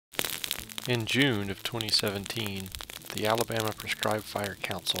In June of 2017, the Alabama Prescribed Fire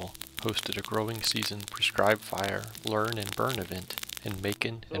Council hosted a growing season prescribed fire learn and burn event in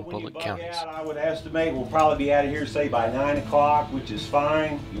Macon and Bullock counties. Out, I would estimate we'll probably be out of here, say, by 9 o'clock, which is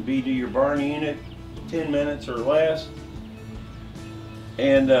fine. You'll be to your burn unit 10 minutes or less.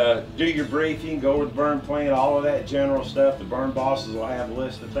 And do your briefing, go over the burn plan, all of that general stuff. The burn bosses will have a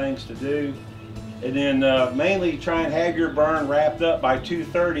list of things to do. And then mainly try and have your burn wrapped up by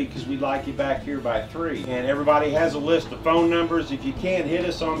 2:30 because we'd like you back here by 3. And everybody has a list of phone numbers. If you can't hit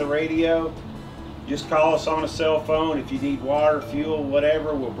us on the radio, just call us on a cell phone. If you need water, fuel,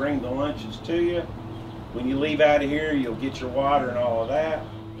 whatever, we'll bring the lunches to you. When you leave out of here, you'll get your water and all of that.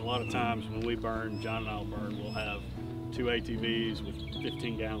 A lot of times when we burn, John and I'll burn, we'll have 2 ATVs with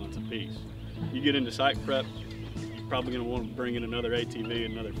 15 gallons apiece. You get into site prep, probably going to want to bring in another ATV,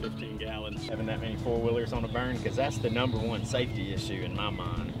 another 15 gallons. Having that many four-wheelers on a burn, because that's the #1 safety issue in my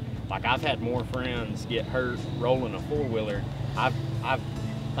mind. Like, I've had more friends get hurt rolling a four-wheeler. I've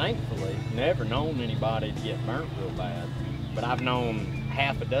thankfully never known anybody to get burnt real bad, but I've known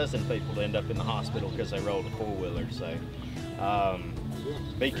half a dozen people to end up in the hospital because they rolled a four-wheeler. So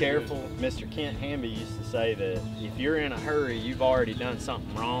be careful. Mr. Kent Hamby used to say that if you're in a hurry, you've already done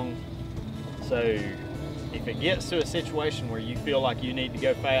something wrong. So if it gets to a situation where you feel like you need to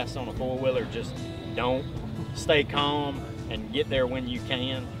go fast on a four-wheeler, just don't. Stay calm and get there when you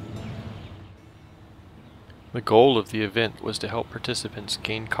can. The goal of the event was to help participants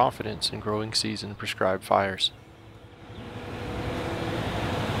gain confidence in growing season prescribed fires.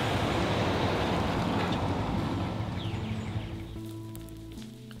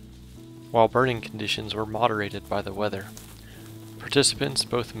 While burning conditions were moderated by the weather, participants,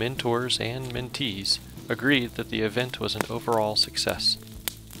 both mentors and mentees, agreed that the event was an overall success.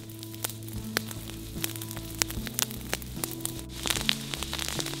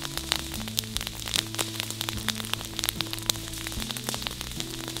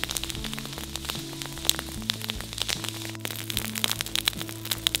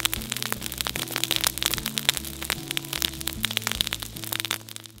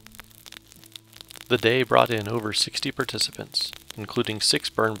 The day brought in over 60 participants, including 6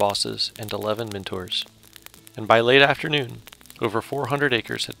 burn bosses and 11 mentors. And by late afternoon, over 400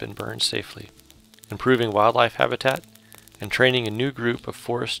 acres had been burned safely, improving wildlife habitat and training a new group of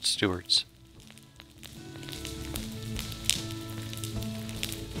forest stewards.